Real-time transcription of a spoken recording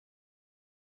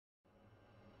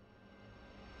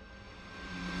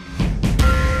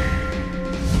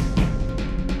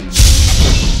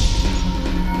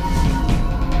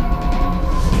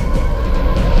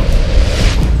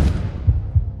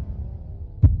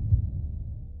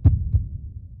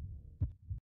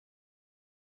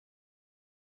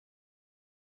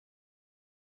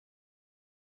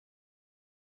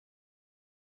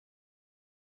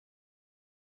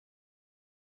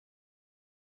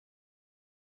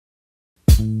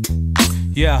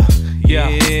Yeah,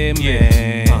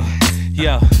 man.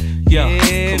 Yo,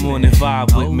 come on and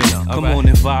vibe with me. Come on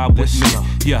and vibe with me.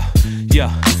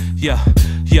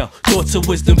 Yo, thoughts of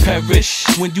wisdom perish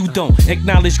when you don't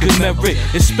acknowledge good merit.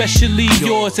 Especially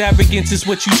yours, arrogance is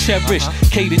what you cherish.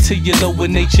 Cater to your lower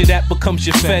nature, that becomes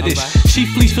your fetish. She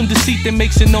flees from deceit that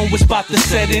makes it known what's about to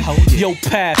set in. Your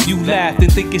path, you laugh and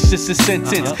think it's just a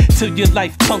sentence till your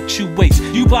life punctuates.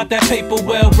 You bought that paper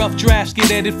well, rough drafts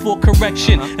get edited for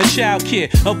correction. A child care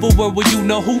of a world where you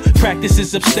know who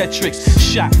practices obstetrics.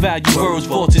 Shock value, world's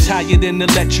voltage higher than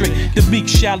electric. The meek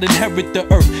shall inherit the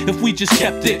earth if we just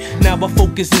kept it. Now our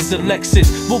focus is a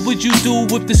Lexus. What would you do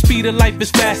if the speed of life is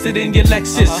faster than your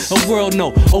Lexus? A world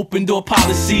no open door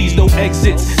policies, no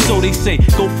exits. So they say,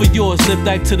 go for yours, live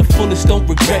life to the fullest, don't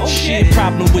regret shit.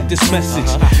 Problem with this message,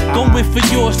 going for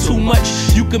yours too much,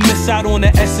 you can miss out on the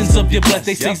essence of your blood.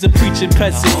 They say's a preaching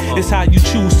peasant. It's how you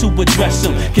choose to address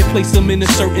them. Can place them in a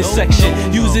certain section,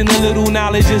 using a little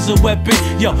knowledge as a weapon.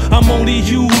 Yo, I'm only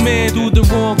human, do the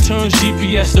wrong turns,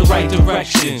 GPS the right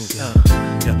directions.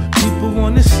 People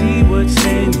wanna see what's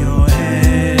in your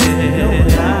head. No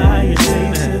lie you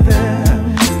say to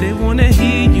them. They wanna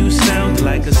hear you sound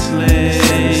like a slave.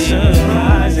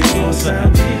 Surprise, it gon'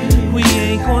 sound. We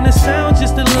ain't gonna sound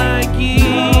just alike. We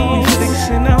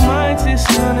fixing our minds, it's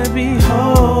gonna be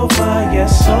over.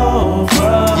 Yes,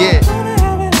 over. Yeah.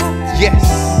 Yes.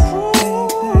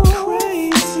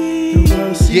 Crazy. The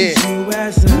world sees you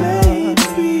as a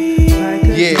maybe. Like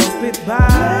a stupid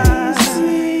by.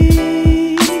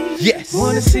 Yes.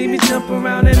 Wanna see me jump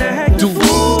around and act Duce,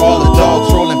 all the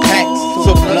dogs rolling packs,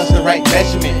 so blunts the right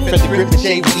measurement. Fit the grip and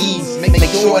shave with ease. Make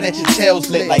sure that your tail's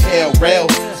lit like LRL.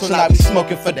 So now we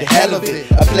smoking for the hell of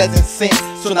it. A pleasant scent,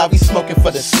 so now we smoking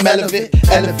for the smell of it.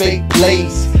 Elevate,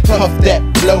 blaze, puff that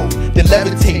blow, then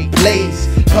levitate, blaze,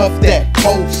 puff that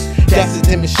pulse. That's a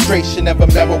demonstration of a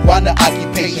marijuana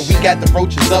occupation. We got the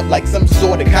roaches up like some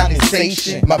sort of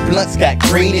condensation. My blunts got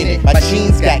green in it, my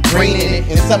jeans got green in it,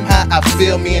 and somehow I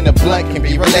feel me and the blunt can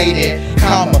be related.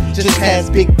 Comma, just pass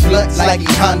big blunts like E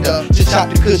Honda. Just chop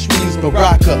the kush, we use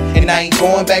Baraka, and I ain't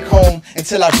going back home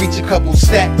until I reach a couple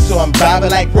stacks. So I'm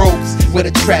bobbing like ropes with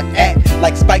a trap act,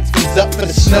 like spikes freeze up for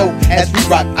the snow as we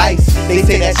rock ice. They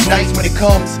say that's nice when it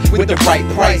comes with the right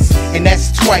price, and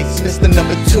that's twice, Mr.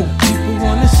 Number 2. People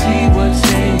wanna see what's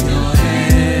in your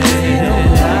head. No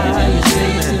lie you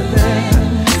say to them.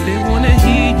 They wanna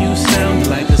hear you sound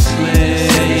like a slave.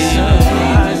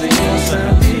 Surprise, it gon'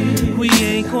 sound. We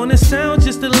ain't gonna sound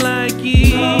just alike.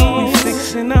 We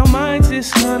fixing our minds,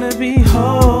 it's gonna be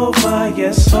over.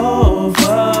 Yes,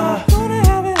 over.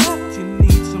 You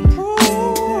need some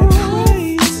proof.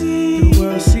 Crazy. The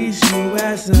world sees you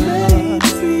as a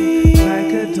maybe,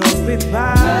 like a dope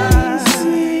advice.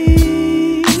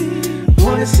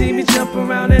 Wanna see me jump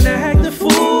around and act a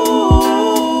fool.